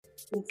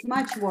It's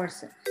much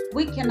worse.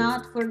 We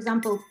cannot, for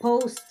example,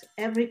 post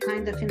every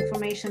kind of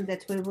information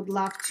that we would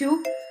love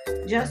to,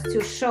 just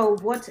to show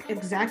what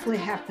exactly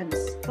happens.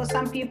 For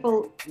some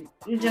people,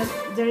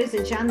 there is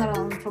a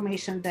general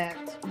information that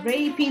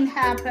raping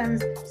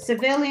happens,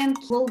 civilians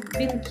will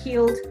be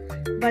killed,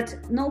 but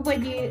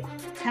nobody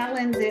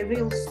telling the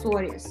real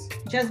stories,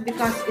 just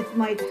because it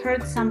might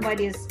hurt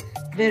somebody's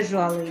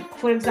visually.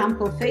 For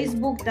example,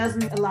 Facebook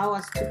doesn't allow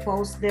us to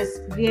post this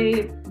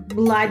very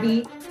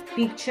bloody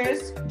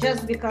pictures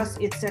just because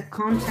it's a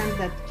content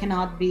that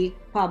cannot be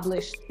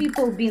published.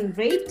 People being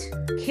raped,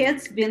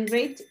 kids being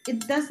raped,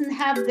 it doesn't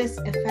have this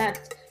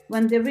effect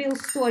when the real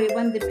story,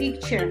 when the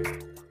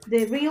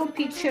real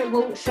picture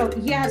will show.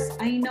 Yes,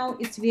 I know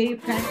it's very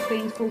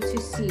painful to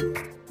see,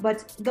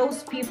 but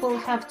those people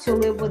have to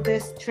live with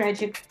this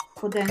tragic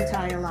for the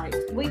entire life.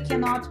 We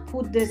cannot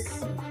put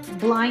this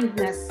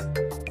blindness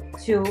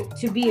to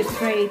be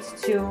afraid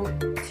to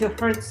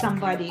hurt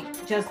somebody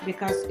just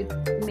because it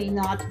may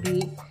not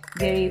be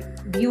very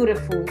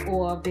beautiful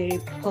or very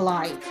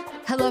polite.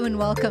 Hello and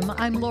welcome.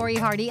 I'm Lori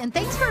Hardy, and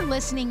thanks for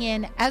listening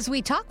in as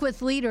we talk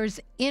with leaders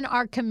in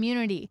our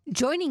community.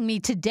 Joining me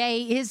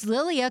today is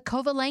Lilia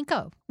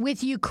Kovalenko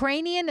with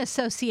Ukrainian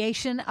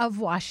Association of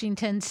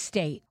Washington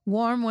State.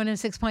 Warm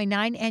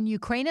 106.9 and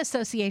Ukraine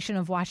Association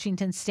of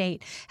Washington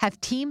State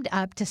have teamed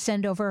up to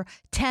send over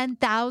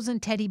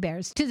 10,000 teddy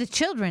bears to the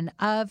children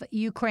of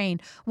Ukraine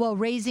while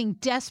raising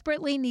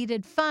desperately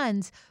needed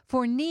funds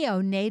for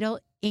neonatal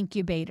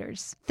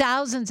incubators.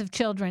 Thousands of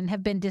children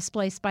have been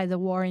displaced by the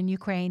war in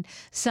Ukraine.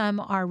 Some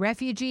are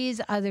refugees,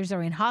 others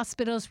are in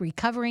hospitals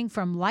recovering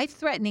from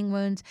life-threatening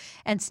wounds,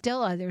 and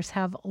still others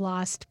have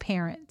lost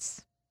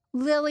parents.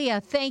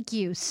 Lilia, thank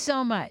you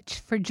so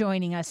much for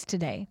joining us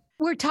today.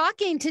 We're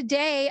talking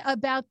today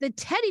about the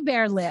teddy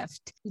bear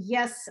lift.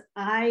 Yes,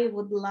 I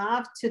would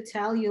love to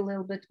tell you a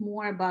little bit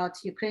more about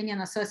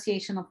Ukrainian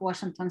Association of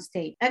Washington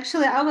State.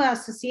 Actually, our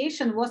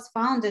association was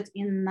founded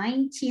in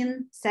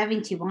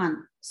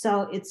 1971.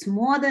 So it's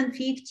more than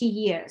 50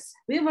 years.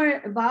 We were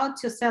about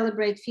to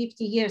celebrate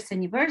 50 years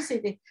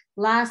anniversary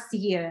last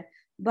year,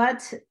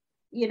 but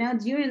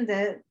during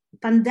the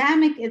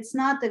pandemic, it's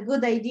not a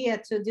good idea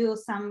to do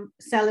some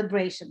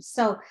celebrations.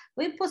 So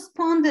we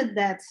postponed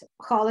that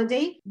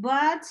holiday,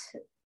 but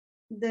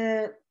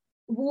the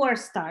war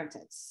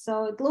started.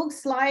 So it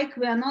looks like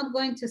we are not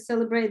going to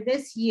celebrate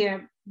this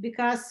year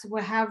because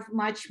we have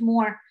much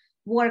more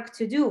work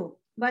to do.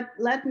 But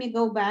let me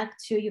go back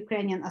to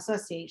Ukrainian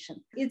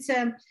Association. It's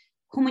a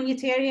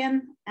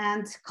humanitarian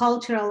and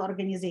cultural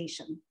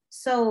organization.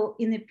 So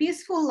in a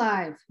peaceful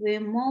life, we're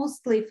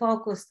mostly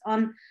focused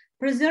on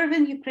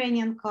preserving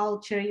Ukrainian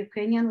culture,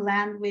 Ukrainian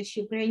language,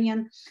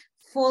 Ukrainian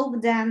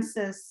folk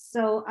dances.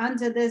 So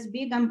under this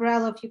big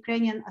umbrella of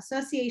Ukrainian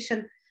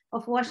Association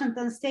of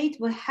Washington State,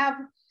 we have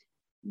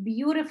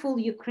beautiful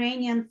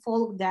Ukrainian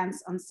folk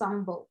dance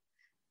ensemble.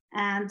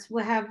 And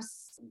we have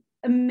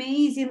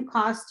amazing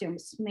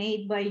costumes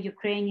made by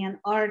Ukrainian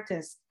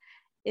artists,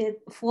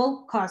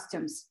 folk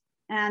costumes.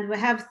 And we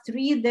have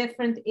 3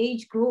 different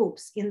age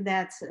groups in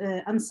that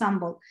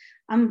ensemble.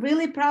 I'm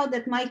really proud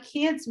that my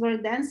kids were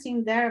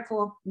dancing there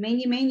for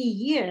many, many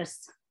years.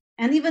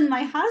 And even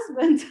my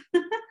husband,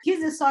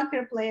 he's a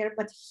soccer player,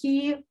 but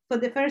he, for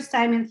the first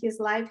time in his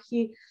life,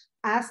 he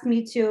asked me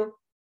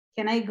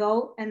can I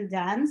go and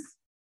dance?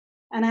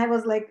 And I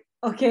was like,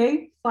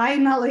 okay,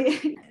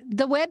 finally.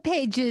 The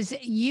webpage is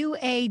uaws.org,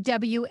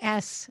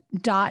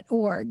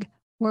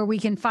 where we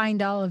can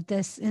find all of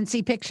this and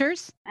see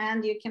pictures.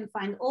 And you can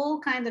find all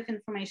kinds of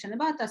information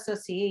about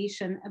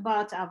association,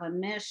 about our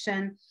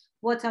mission,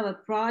 what our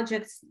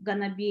project's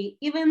gonna be.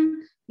 Even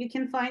you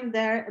can find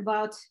there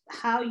about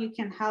how you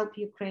can help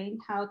Ukraine,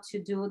 how to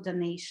do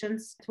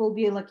donations. It will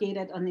be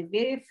located on the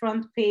very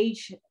front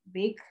page,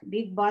 big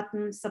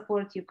button,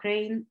 support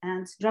Ukraine,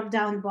 and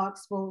drop-down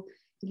box will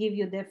give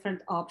you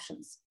different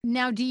options.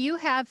 Now, do you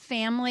have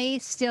family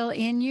still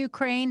in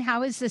Ukraine? How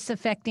is this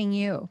affecting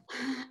you?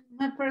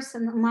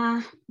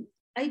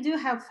 I do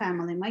have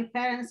family. My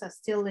parents are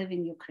still living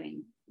in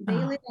Ukraine. They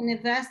live in the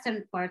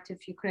western part of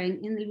Ukraine,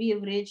 in the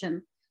Lviv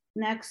region,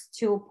 next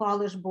to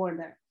Polish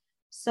border.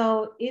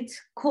 So it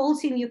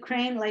calls in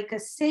Ukraine like a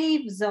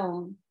safe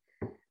zone.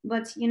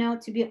 But,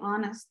 to be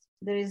honest,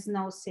 there is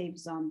no safe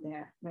zone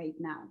there right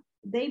now.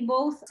 They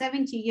both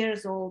 70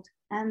 years old,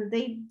 and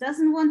they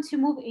doesn't want to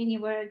move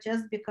anywhere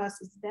just because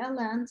it's their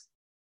land,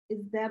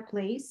 it's their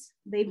place,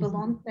 they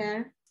belong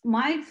there.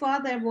 My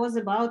father was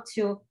about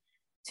to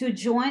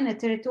join a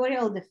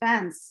territorial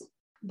defense,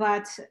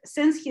 but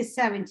since he's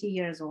 70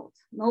 years old,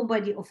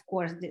 nobody, of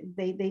course,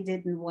 they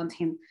didn't want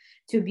him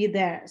to be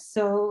there.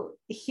 So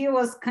he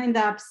was kind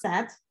of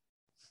upset,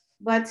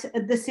 but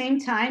at the same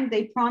time,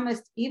 they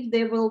promised if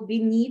there will be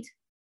need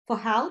for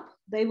help,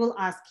 they will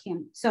ask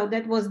him. So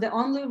that was the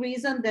only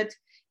reason that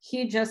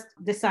he just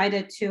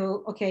decided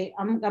okay,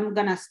 I'm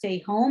gonna stay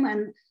home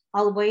and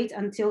I'll wait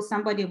until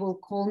somebody will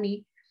call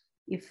me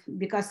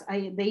because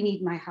they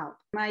need my help.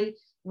 My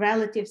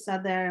relatives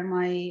are there,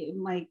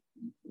 my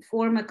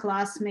former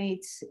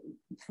classmates,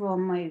 from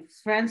my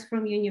friends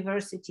from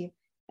university,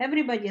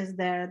 Everybody is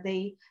there.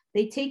 They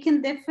take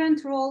in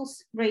different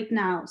roles right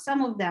now.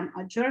 Some of them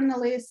are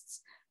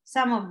journalists,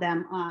 some of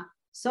them are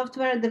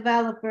software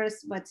developers,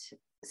 but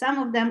some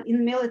of them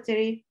in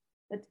military,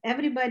 but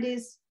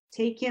everybody's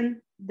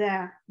taken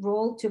the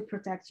role to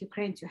protect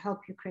Ukraine, to help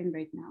Ukraine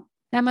right now.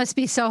 That must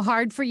be so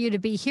hard for you to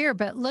be here,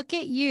 but look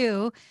at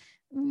you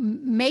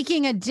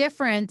making a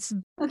difference.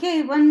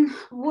 Okay, when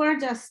war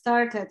just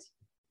started,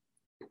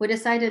 we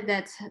decided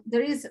that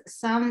there is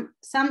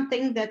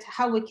something that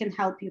how we can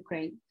help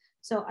Ukraine.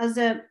 So as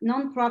a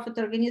nonprofit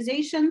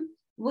organization,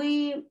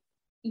 we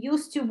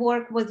used to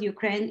work with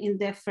Ukraine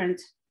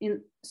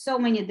in so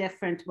many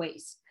different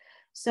ways.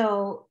 So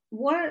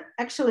war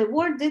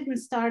didn't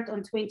start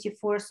on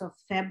 24th of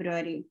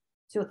February,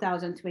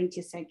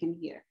 2022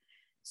 year.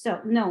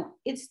 So no,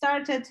 it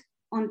started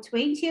on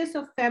 20th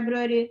of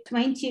February,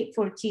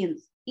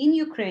 2014. In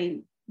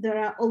Ukraine, there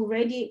are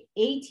already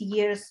 8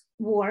 years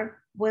war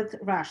with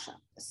Russia.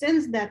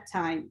 Since that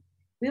time,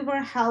 we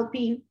were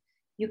helping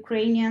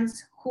Ukrainians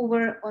who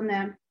were on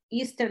the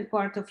eastern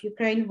part of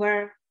Ukraine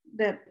where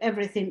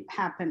everything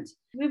happened.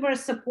 We were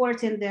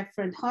supporting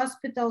different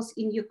hospitals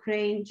in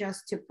Ukraine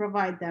just to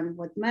provide them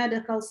with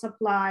medical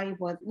supply,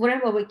 with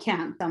whatever we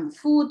can, some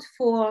food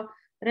for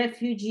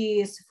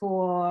refugees,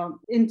 for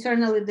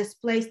internally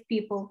displaced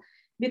people,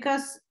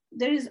 because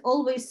there is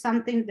always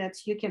something that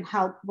you can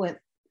help with.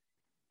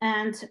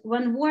 And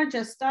when war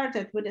just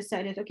started, we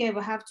decided, okay,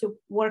 we have to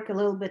work a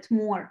little bit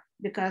more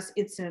because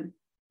it's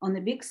on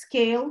a big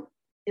scale.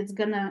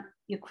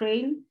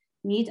 Ukraine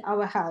need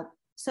our help.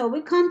 So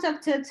we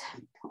contacted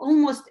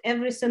almost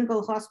every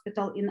single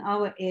hospital in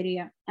our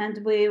area, and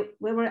we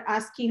were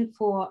asking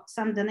for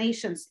some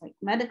donations, like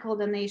medical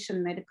donation,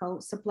 medical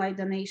supply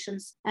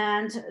donations.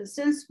 And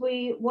since we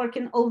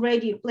working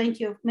already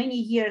many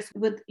years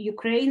with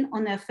Ukraine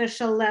on the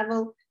official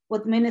level,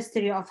 with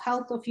Ministry of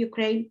Health of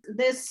Ukraine,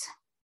 this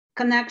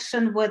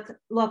connection with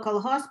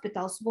local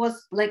hospitals was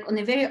like on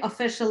a very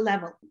official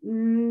level.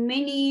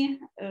 Many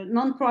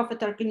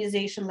nonprofit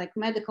organizations, like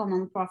medical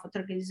nonprofit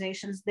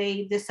organizations, they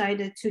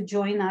decided to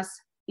join us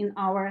in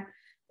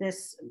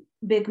this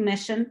big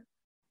mission.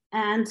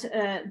 And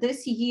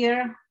this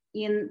year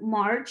in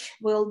March,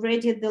 we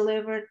already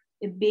delivered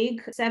a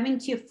big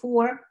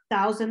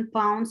 74,000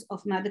 pounds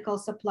of medical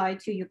supply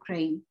to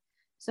Ukraine.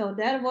 So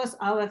that was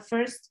our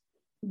first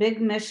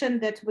big mission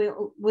that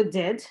we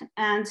did,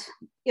 and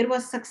it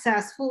was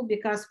successful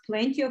because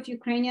plenty of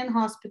Ukrainian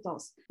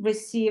hospitals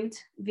received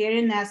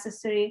very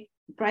necessary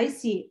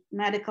pricey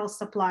medical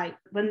supply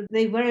when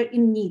they were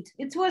in need.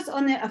 It was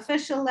on an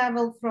official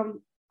level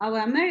from our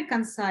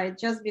American side,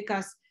 just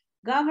because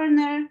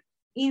Governor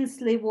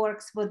Inslee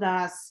works with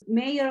us,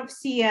 Mayor of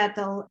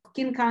Seattle,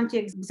 King County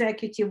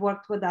Executive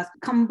worked with us,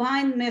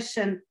 combined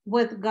mission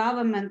with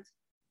government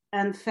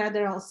and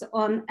federal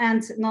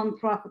and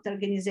nonprofit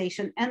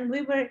organization. And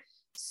we were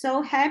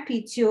so happy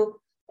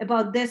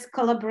about this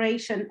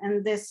collaboration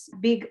and this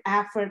big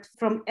effort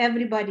from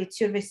everybody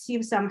to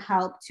receive some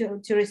help,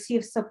 to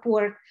receive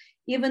support,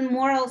 even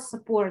moral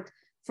support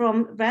from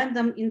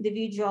random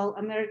individual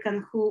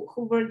American who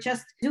were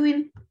just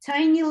doing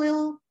tiny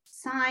little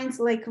signs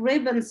like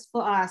ribbons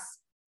for us.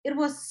 It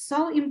was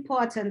so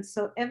important.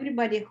 So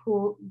everybody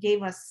who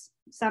gave us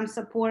some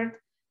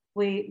support,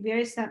 we're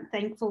very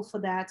thankful for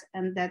that.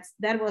 And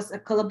that was a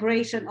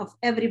collaboration of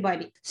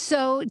everybody.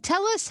 So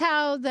tell us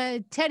how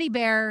the teddy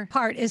bear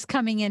part is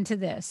coming into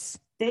this.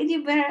 Teddy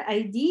bear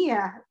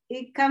idea,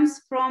 it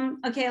comes from,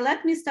 okay,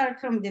 let me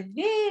start from the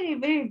very,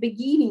 very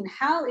beginning,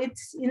 how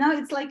it's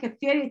like a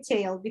fairy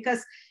tale,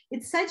 because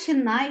it's such a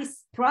nice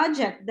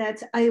project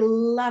that I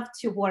love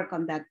to work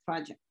on that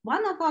project.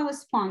 One of our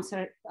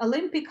sponsors,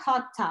 Olympic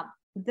Hot Tub,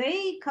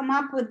 they come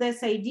up with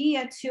this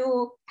idea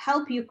to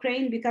help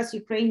Ukraine because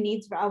Ukraine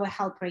needs our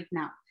help right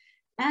now.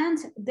 And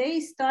they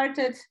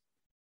started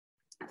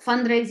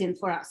fundraising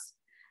for us.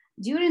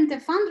 During the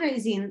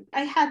fundraising,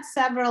 I had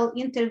several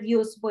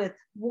interviews with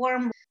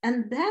Warm,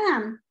 and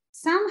then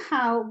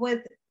somehow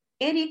with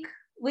Eric,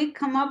 we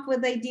come up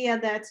with the idea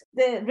that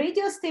the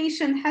radio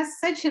station has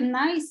such a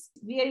nice,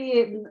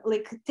 very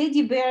like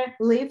teddy bear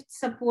lift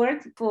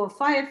support for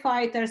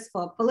firefighters,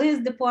 for police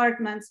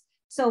departments.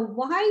 So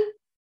why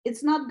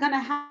it's not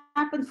gonna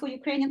happen for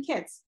Ukrainian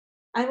kids?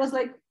 I was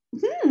like,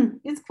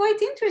 it's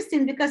quite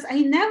interesting because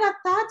I never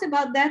thought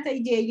about that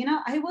idea.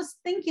 I was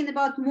thinking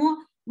about more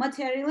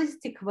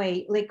materialistic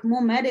way, like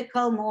more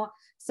medical, more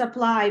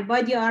supply,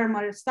 body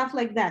armor, stuff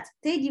like that.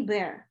 Teddy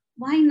bear,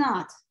 why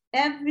not?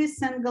 Every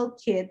single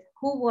kid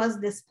who was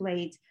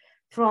displaced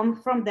from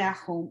their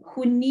home,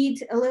 who need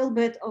a little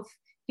bit of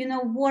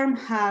warm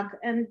hug,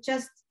 and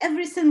just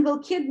every single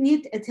kid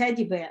need a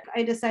teddy bear.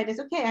 I decided,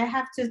 okay, I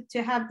have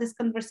to have this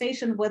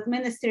conversation with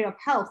Ministry of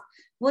Health.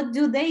 What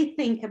do they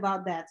think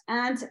about that?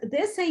 And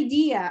this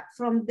idea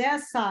from their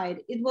side,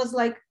 it was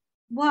like,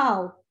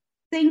 wow,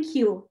 thank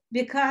you,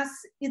 because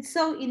it's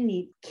so in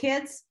need.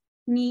 Kids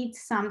need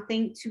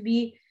something to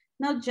be,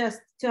 not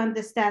just to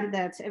understand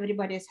that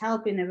everybody is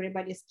helping,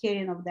 everybody's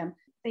caring of them.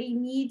 They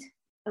need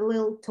a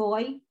little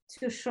toy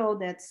to show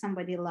that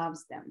somebody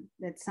loves them,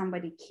 that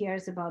somebody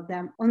cares about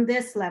them on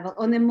this level,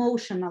 on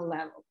emotional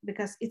level,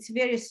 because it's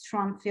very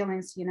strong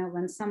feelings,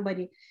 when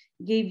somebody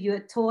gave you a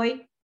toy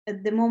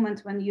at the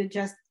moment when you're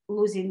just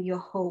losing your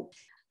hope.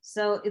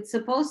 So it's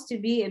supposed to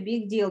be a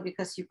big deal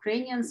because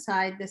Ukrainian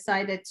side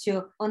decided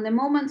to, on the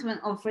moment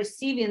of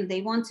receiving,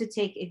 they want to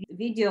take a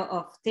video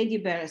of teddy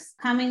bears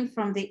coming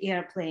from the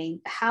airplane,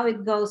 how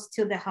it goes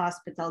to the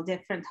hospital,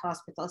 different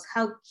hospitals,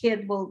 how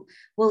kid will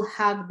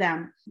hug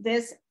them.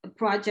 This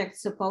project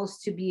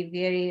supposed to be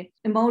very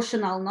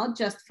emotional, not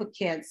just for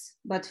kids,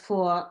 but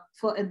for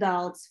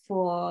adults,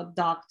 for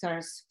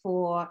doctors,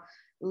 for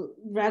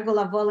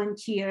regular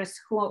volunteers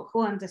who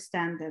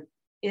understand it.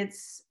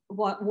 It's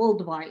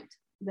worldwide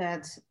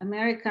that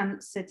American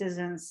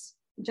citizens,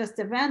 just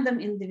the random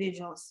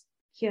individuals,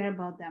 hear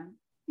about them.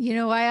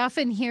 I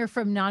often hear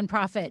from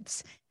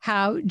nonprofits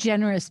how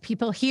generous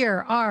people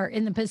here are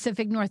in the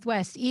Pacific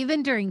Northwest,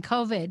 even during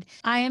COVID.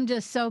 I am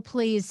just so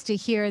pleased to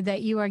hear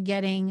that you are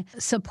getting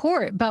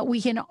support, but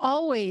we can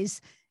always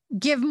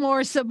give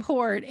more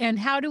support. And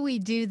how do we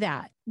do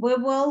that? We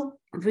will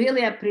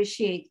really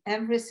appreciate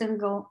every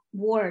single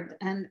word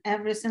and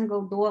every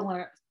single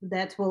dollar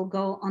that will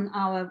go on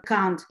our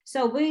account.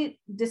 So we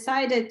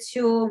decided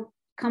to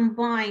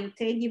combine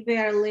Teddy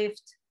Bear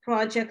Lift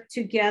project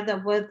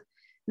together with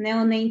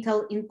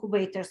Neonatal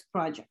Incubators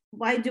project.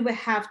 Why do we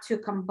have to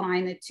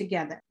combine it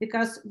together?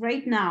 Because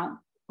right now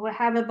we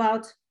have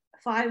about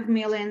 5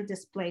 million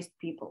displaced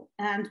people,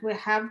 and we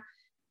have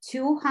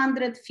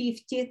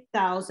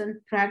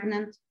 250,000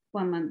 pregnant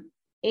women.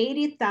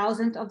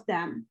 80,000 of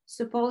them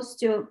supposed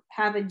to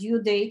have a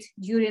due date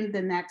during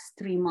the next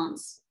 3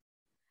 months.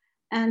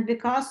 And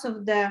because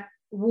of the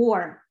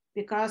war,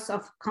 because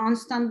of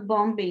constant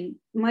bombing,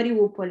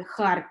 Mariupol,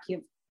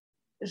 Kharkiv,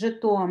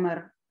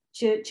 Zhytomyr,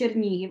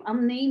 Chernihiv,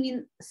 I'm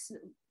naming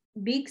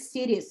big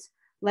cities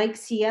like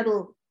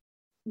Seattle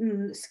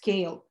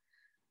scale.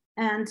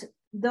 And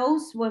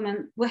those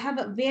women, we have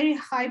a very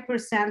high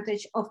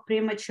percentage of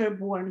premature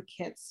born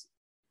kids.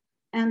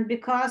 And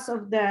because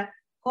of the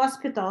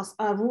hospitals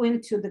are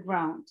ruined to the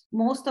ground.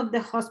 Most of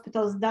the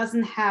hospitals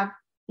doesn't have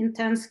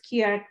intense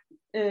care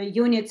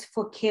units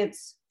for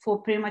kids,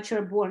 for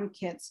premature born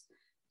kids.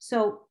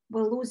 So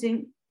we're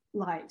losing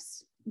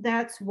lives.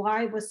 That's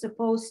why we're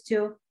supposed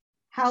to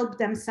help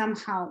them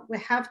somehow. We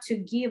have to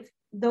give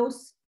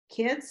those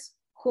kids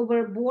who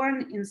were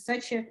born in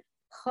such a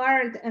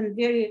hard and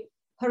very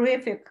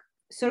horrific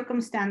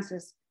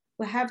circumstances,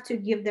 we have to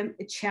give them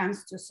a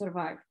chance to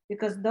survive,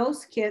 because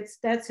those kids,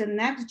 that's the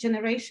next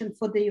generation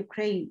for the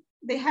Ukraine.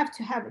 They have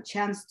to have a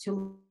chance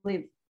to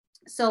live.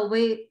 So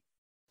we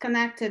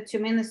connected to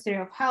Ministry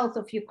of Health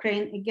of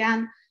Ukraine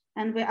again,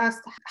 and we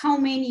asked how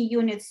many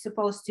units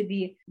supposed to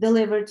be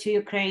delivered to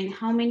Ukraine,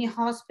 how many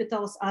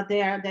hospitals are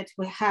there that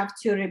we have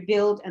to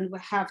rebuild and we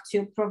have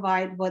to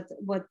provide with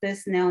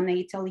this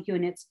neonatal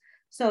units.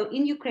 So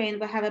in Ukraine,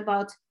 we have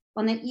about,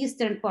 on the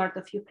eastern part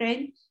of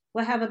Ukraine,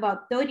 we have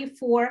about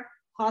 34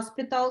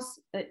 hospitals,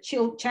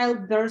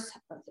 childbirth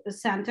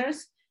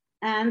centers,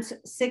 and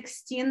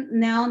 16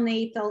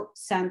 neonatal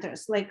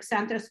centers, like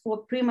centers for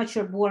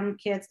premature born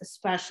kids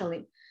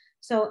especially.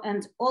 So,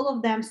 and all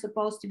of them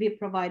supposed to be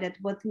provided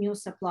with new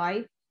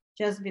supply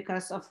just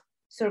because of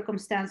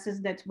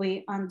circumstances that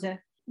we under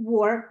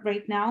war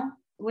right now.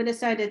 We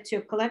decided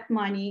to collect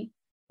money.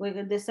 We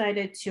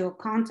decided to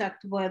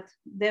contact with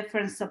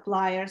different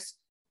suppliers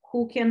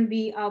who can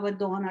be our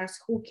donors,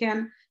 who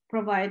can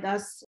provide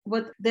us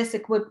with this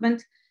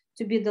equipment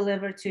to be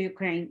delivered to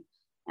Ukraine.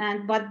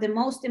 But the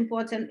most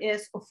important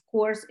is, of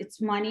course,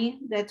 it's money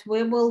that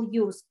we will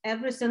use,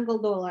 every single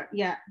dollar.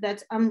 Yeah,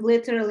 that I'm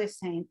literally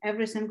saying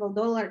every single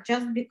dollar,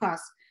 just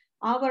because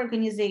our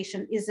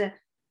organization is a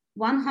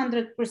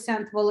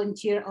 100%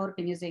 volunteer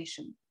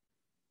organization.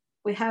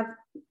 We have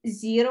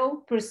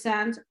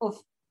 0%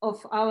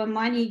 of our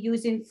money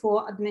using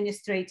for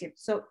administrative.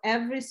 So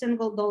every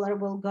single dollar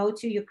will go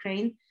to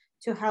Ukraine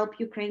to help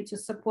Ukraine, to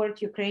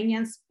support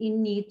Ukrainians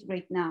in need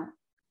right now.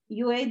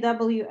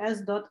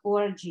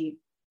 UAWS.org,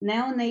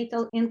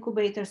 Neonatal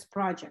Incubators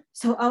Project.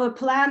 So our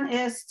plan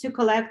is to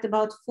collect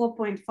about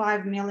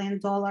 $4.5 million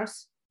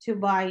to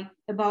buy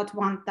about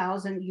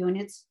 1,000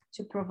 units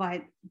to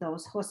provide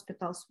those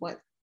hospitals with.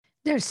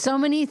 There's so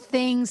many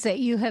things that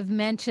you have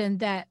mentioned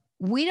that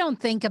we don't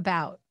think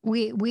about.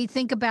 We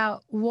think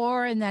about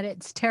war and that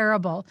it's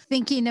terrible.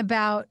 Thinking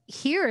about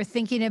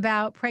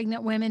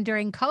pregnant women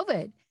during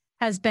COVID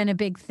has been a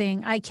big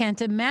thing. I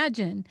can't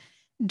imagine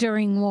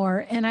during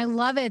war. And I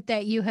love it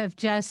that you have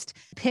just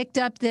picked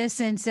up this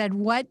and said,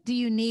 what do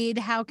you need?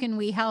 How can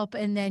we help?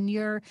 And then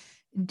you're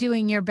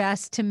doing your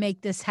best to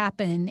make this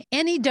happen.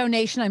 Any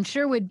donation, I'm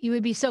sure you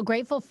would be so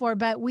grateful for,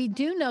 but we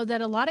do know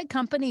that a lot of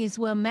companies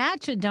will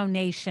match a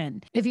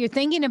donation. If you're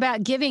thinking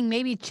about giving,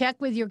 maybe check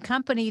with your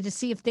company to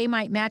see if they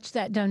might match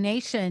that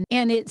donation.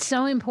 And it's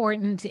so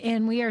important.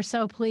 And we are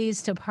so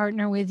pleased to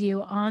partner with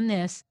you on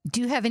this.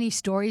 Do you have any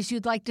stories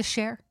you'd like to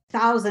share?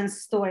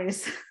 Thousands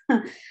stories,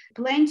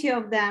 plenty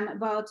of them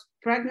about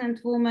pregnant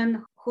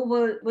women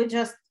who we're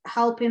just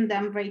helping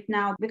them right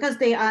now because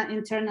they are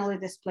internally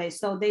displaced.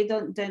 So they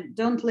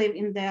don't live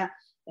in their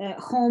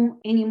home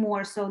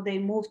anymore. So they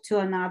moved to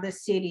another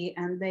city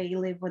and they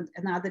live with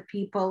another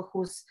people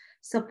who's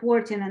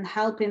supporting and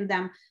helping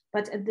them.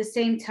 But at the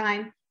same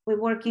time, we're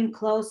working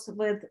close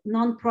with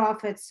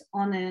nonprofits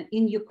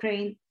in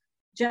Ukraine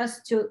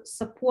just to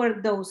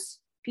support those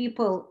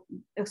people,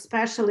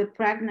 especially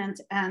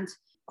pregnant and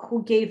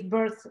who gave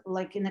birth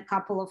like in a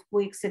couple of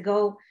weeks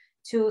ago,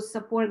 to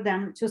support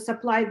them, to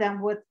supply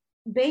them with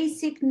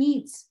basic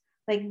needs.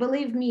 Like,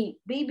 believe me,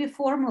 baby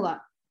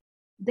formula,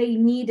 they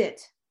need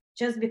it.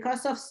 Just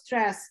because of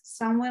stress,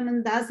 some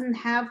women doesn't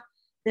have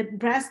the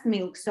breast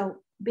milk. So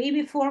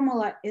baby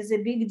formula is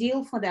a big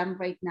deal for them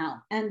right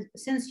now. And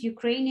since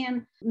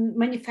Ukrainian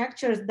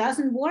manufacturers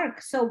doesn't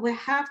work, so we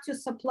have to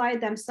supply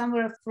them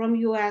somewhere from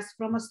US,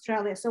 from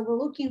Australia. So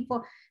we're looking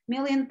for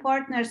million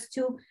partners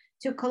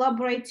to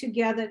collaborate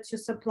together to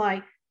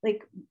supply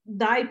like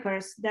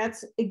diapers.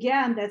 That's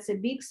a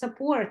big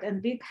support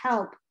and big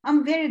help.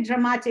 I'm very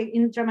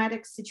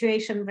dramatic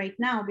situation right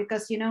now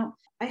because,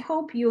 I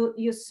hope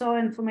you saw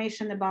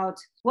information about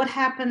what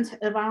happened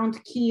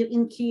around Kyiv,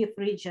 in Kyiv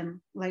region,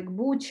 like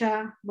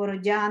Bucha,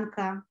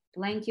 Borodyanka.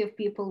 Plenty of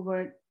people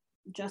were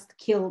just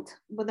killed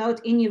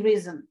without any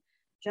reason,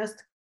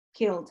 just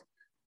killed.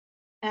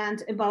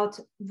 And about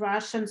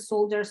Russian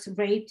soldiers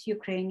raped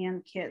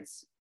Ukrainian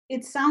kids.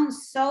 It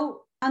sounds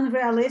so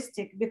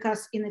unrealistic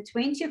because in the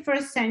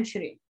 21st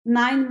century,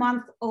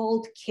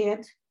 9-month-old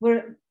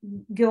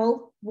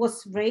girl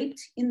was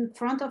raped in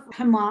front of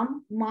her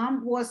mom.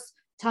 Mom was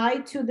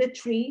tied to the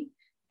tree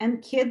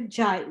and kid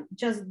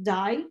just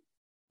died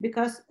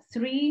because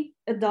 3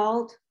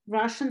 adult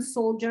Russian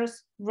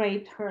soldiers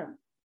raped her.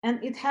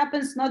 And it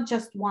happens not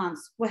just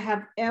once. We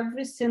have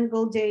every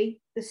single day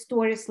the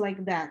stories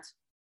like that.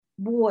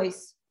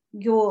 Boys,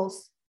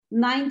 girls,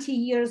 90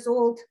 years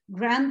old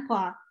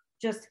grandpa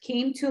just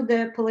came to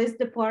the police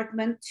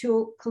department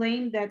to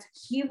claim that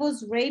he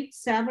was raped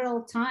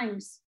several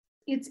times.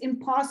 It's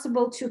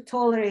impossible to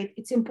tolerate.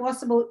 It's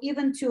impossible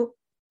even to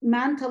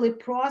mentally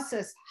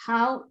process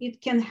how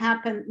it can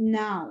happen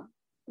now,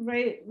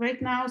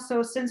 right now.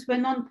 So since we're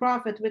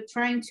nonprofit, we're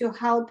trying to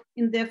help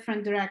in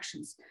different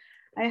directions.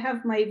 I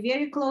have my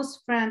very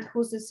close friend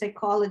who's a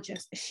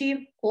psychologist.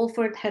 She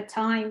offered her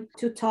time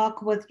to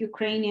talk with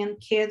Ukrainian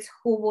kids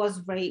who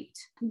was raped.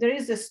 There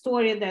is a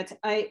story that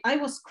I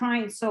was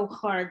crying so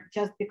hard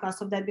just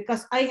because of that,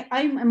 because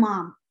I'm a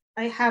mom.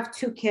 I have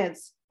 2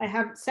 kids. I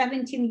have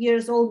 17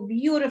 years old,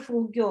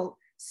 beautiful girl,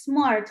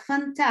 smart,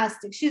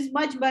 fantastic. She's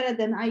much better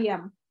than I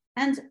am.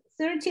 And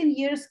 13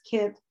 years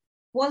kid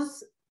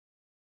was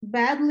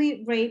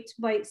badly raped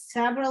by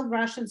several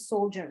Russian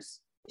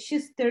soldiers.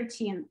 She's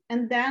 13.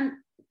 And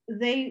then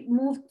they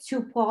moved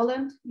to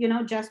Poland,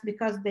 just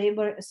because they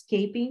were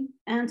escaping.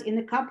 And in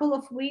a couple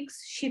of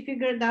weeks, she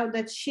figured out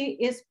that she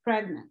is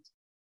pregnant.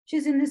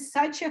 She's in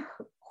such a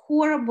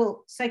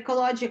horrible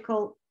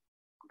psychological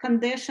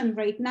condition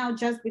right now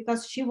just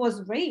because she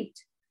was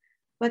raped.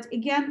 But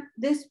again,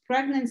 this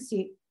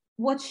pregnancy,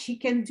 what she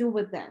can do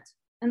with that.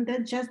 And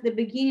that's just the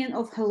beginning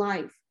of her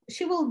life.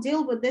 She will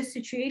deal with this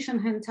situation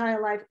her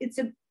entire life.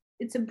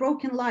 It's a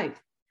broken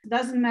life. It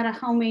doesn't matter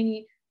how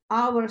many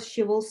hours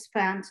she will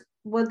spend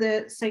with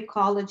a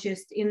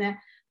psychologist in a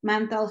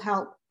mental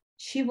health.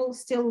 She will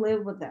still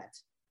live with that.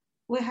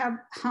 We have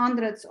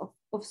hundreds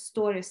of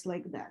stories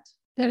like that.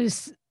 That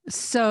is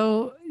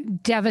so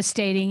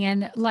devastating.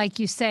 And like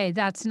you say,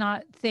 that's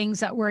not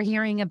things that we're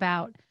hearing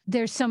about.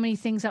 There's so many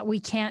things that we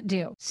can't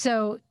do.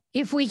 So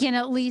if we can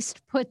at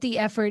least put the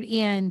effort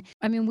in,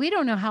 I mean, we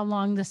don't know how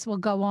long this will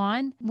go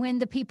on, when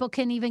the people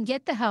can even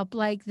get the help.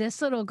 Like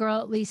this little girl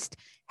at least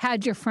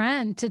had your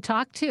friend to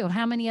talk to.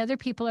 How many other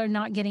people are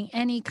not getting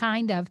any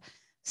kind of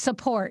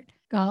support?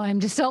 Oh, I'm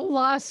just so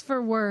lost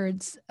for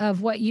words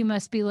of what you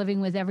must be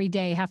living with every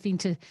day, having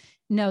to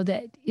know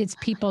that it's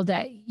people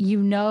that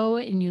you know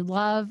and you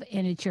love,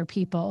 and it's your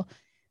people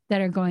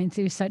that are going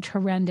through such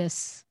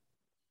horrendous.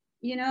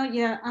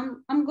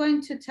 I'm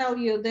going to tell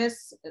you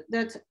this,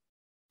 that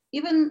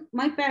even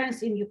my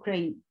parents in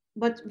Ukraine,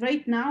 but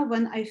right now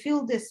when I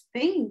feel this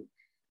pain,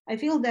 I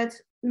feel that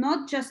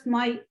not just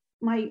my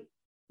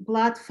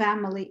blood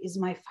family is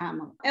my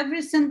family.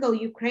 Every single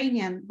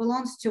Ukrainian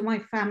belongs to my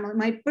family,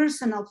 my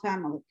personal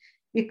family,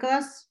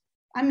 because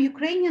I'm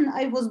Ukrainian.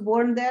 I was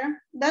born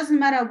there. Doesn't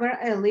matter where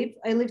I live.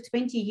 I lived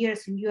 20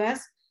 years in US,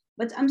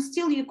 but I'm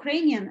still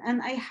Ukrainian.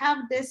 And I have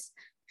this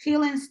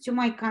feelings to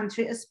my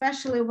country,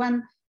 especially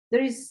when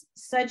there is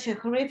such a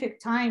horrific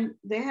time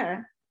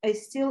there. I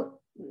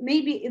still,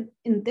 maybe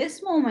in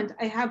this moment,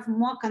 I have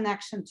more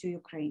connection to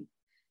Ukraine,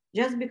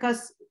 just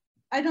because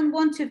I don't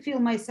want to feel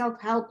myself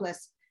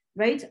helpless,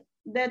 right?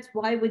 That's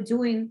why we're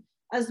doing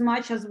as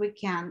much as we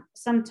can,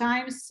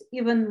 sometimes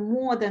even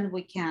more than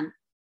we can,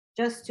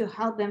 just to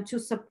help them, to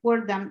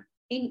support them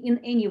in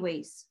any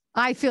ways.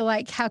 I feel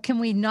like, how can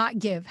we not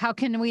give? How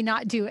can we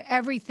not do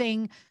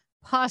everything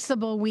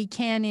possible we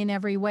can in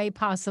every way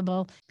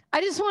possible? I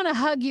just want to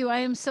hug you. I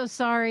am so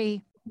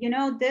sorry.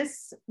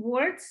 This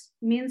words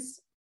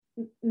means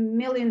 $1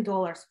 million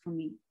for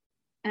me.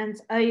 And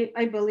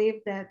I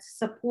believe that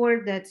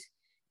support that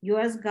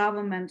US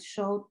government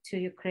showed to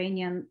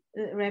Ukrainian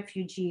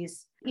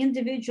refugees,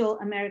 individual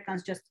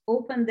Americans just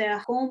opened their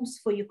homes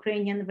for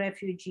Ukrainian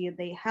refugees.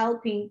 They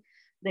helping,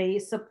 they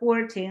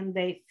supporting,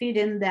 they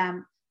feeding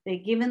them, they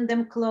giving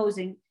them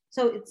clothing.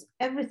 So it's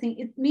everything.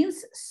 It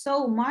means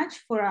so much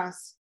for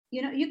us.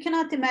 You know, you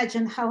cannot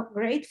imagine how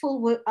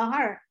grateful we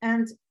are,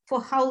 and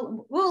for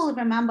how we'll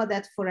remember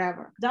that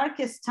forever.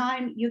 Darkest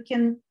time, you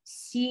can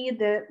see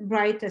the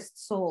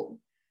brightest soul.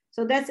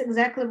 So that's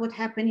exactly what's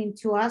happening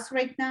to us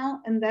right now.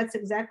 And that's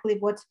exactly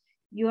what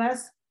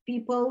US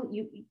people,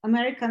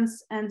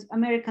 Americans and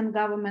American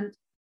government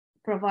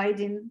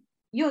providing.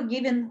 You're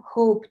giving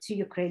hope to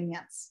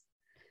Ukrainians,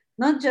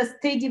 not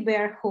just teddy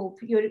bear hope.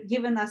 You're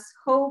giving us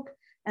hope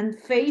and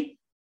faith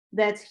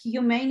that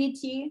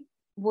humanity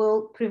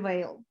will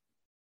prevail.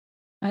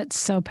 That's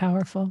so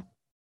powerful.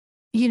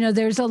 You know,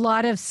 there's a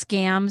lot of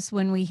scams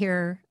when we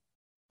hear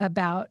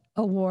about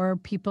a war,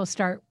 people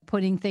start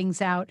putting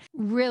things out.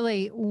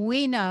 Really,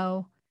 we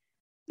know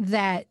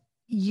that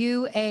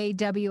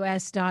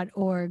UAWS.org,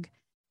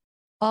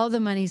 all the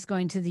money's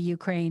going to the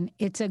Ukraine.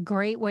 It's a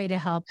great way to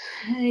help.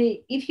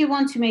 If you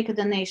want to make a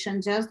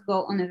donation, just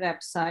go on a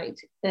website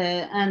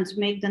and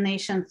make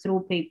donation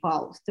through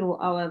PayPal, through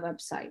our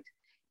website.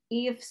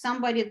 If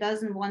somebody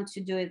doesn't want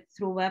to do it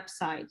through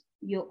website,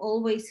 you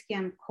always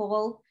can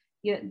call.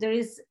 There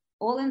is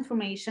all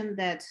information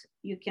that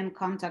you can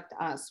contact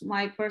us,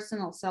 my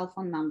personal cell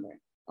phone number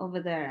over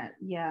there.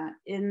 Yeah,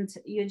 and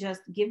you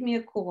just give me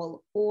a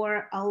call,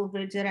 or I'll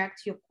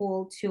redirect your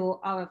call to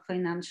our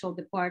financial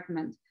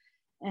department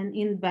and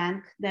in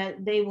bank,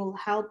 that they will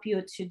help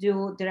you to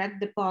do direct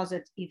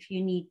deposit if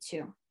you need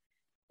to,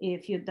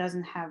 if you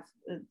doesn't have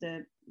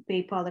the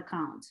PayPal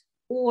account.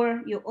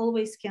 Or you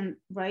always can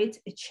write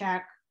a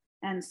check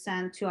and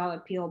send to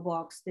our PO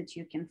box that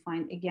you can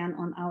find again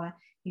on our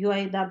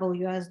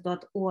uaws.org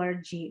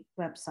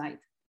website.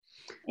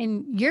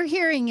 And you're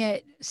hearing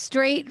it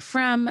straight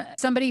from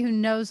somebody who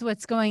knows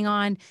what's going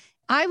on.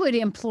 I would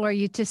implore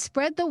you to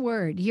spread the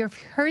word. You've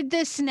heard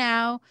this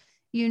now.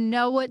 You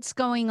know what's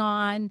going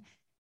on.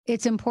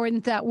 It's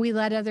important that we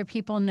let other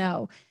people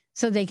know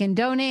so they can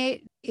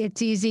donate.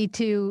 It's easy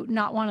to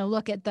not want to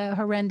look at the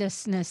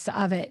horrendousness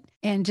of it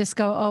and just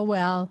go, oh,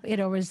 well,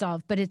 it'll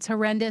resolve. But it's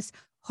horrendous.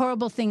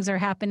 Horrible things are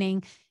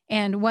happening.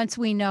 And once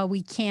we know,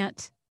 we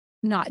can't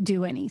not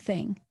do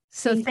anything.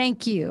 So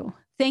thank you.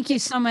 Thank you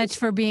so much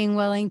for being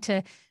willing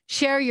to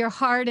share your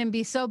heart and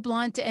be so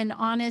blunt and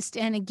honest.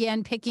 And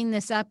again, picking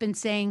this up and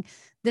saying,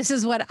 this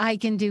is what I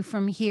can do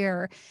from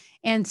here.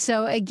 And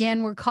so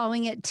again, we're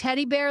calling it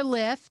Teddy Bear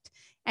Lift.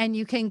 And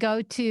you can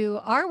go to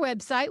our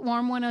website,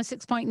 Warm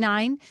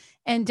 106.9,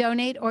 and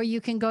donate, or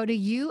you can go to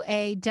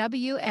uaws.org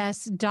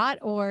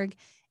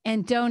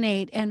and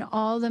donate, and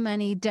all the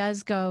money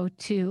does go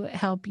to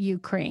help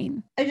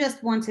Ukraine. I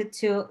just wanted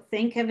to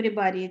thank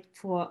everybody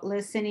for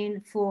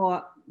listening,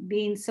 for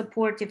being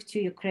supportive to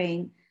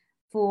Ukraine,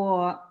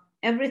 for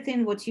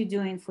everything what you're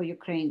doing for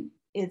Ukraine.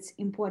 It's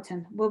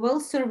important. We will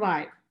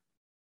survive.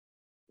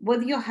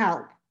 With your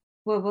help,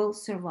 we will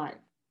survive.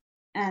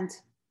 And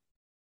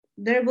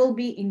there will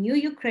be a new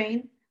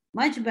Ukraine,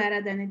 much better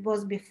than it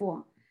was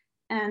before.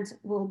 And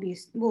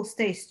we'll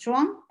stay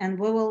strong, and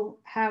we'll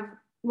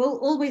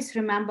always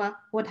remember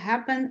what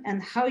happened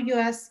and how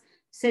US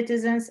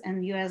citizens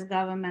and US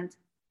government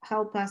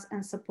help us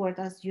and support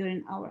us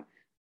during our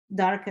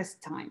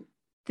darkest time.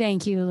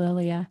 Thank you,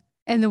 Lilia.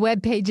 And the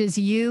webpage is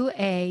uaws.org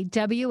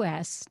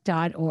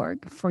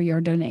for your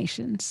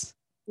donations.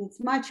 It's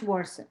much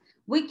worse.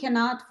 We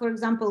cannot, for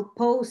example,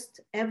 post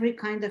every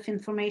kind of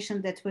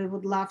information that we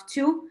would love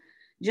to,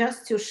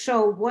 just to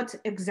show what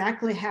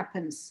exactly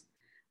happens.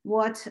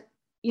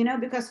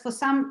 Because for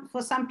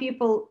some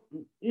people,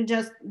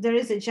 there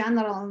is a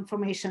general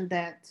information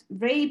that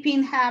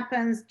raping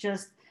happens,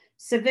 just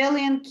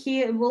civilian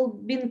will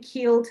be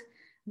killed,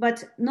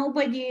 but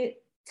nobody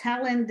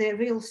telling the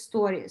real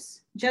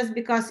stories, just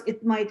because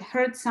it might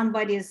hurt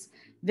somebody's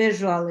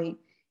visually.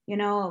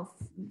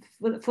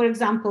 For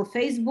example,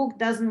 Facebook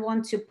doesn't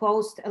want to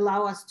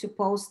allow us to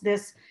post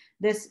this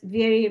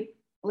very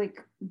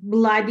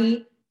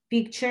bloody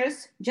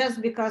pictures,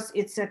 just because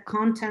it's a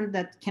content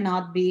that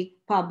cannot be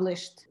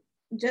published.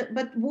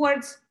 But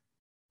words,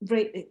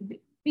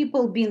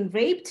 people being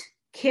raped,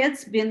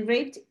 kids being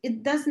raped,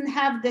 it doesn't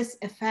have this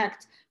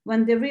effect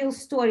when the real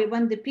story,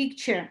 when the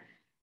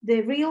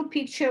real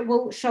picture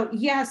will show.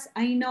 Yes,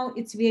 I know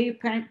it's very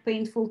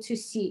painful to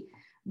see,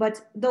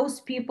 but those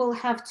people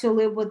have to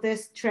live with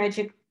this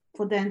tragic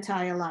for the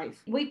entire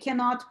life. We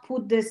cannot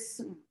put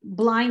this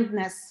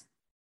blindness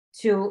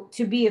to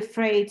be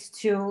afraid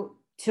to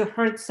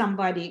hurt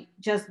somebody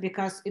just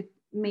because it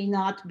may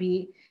not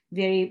be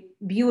very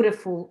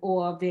beautiful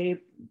or very,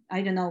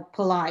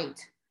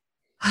 polite.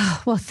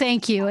 Well,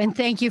 thank you. And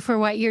thank you for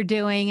what you're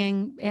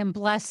doing, and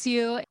bless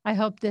you. I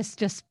hope this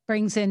just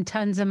brings in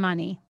tons of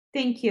money.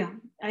 Thank you.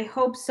 I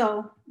hope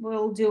so.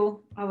 We'll do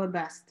our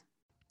best.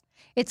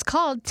 It's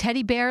called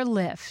Teddy Bear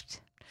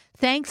Lift.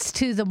 Thanks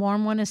to the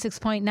Warm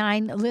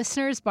 106.9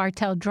 listeners,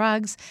 Bartell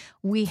Drugs,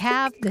 we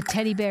have the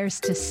teddy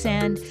bears to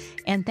send.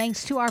 And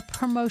thanks to our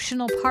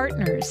promotional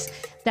partners,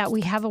 that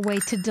we have a way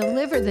to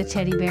deliver the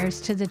teddy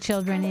bears to the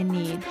children in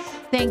need.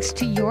 Thanks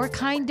to your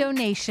kind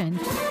donation,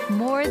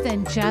 more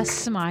than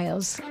just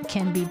smiles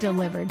can be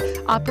delivered.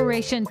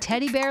 Operation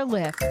Teddy Bear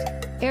Lift,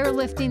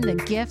 airlifting the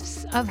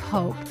gifts of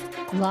hope,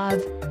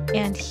 love,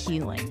 and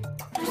healing.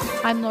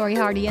 I'm Lori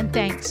Hardy, and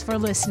thanks for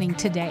listening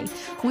today.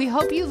 We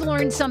hope you've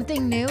learned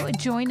something new.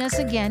 Join us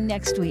again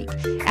next week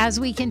as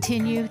we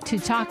continue to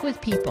talk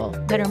with people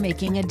that are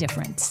making a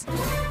difference.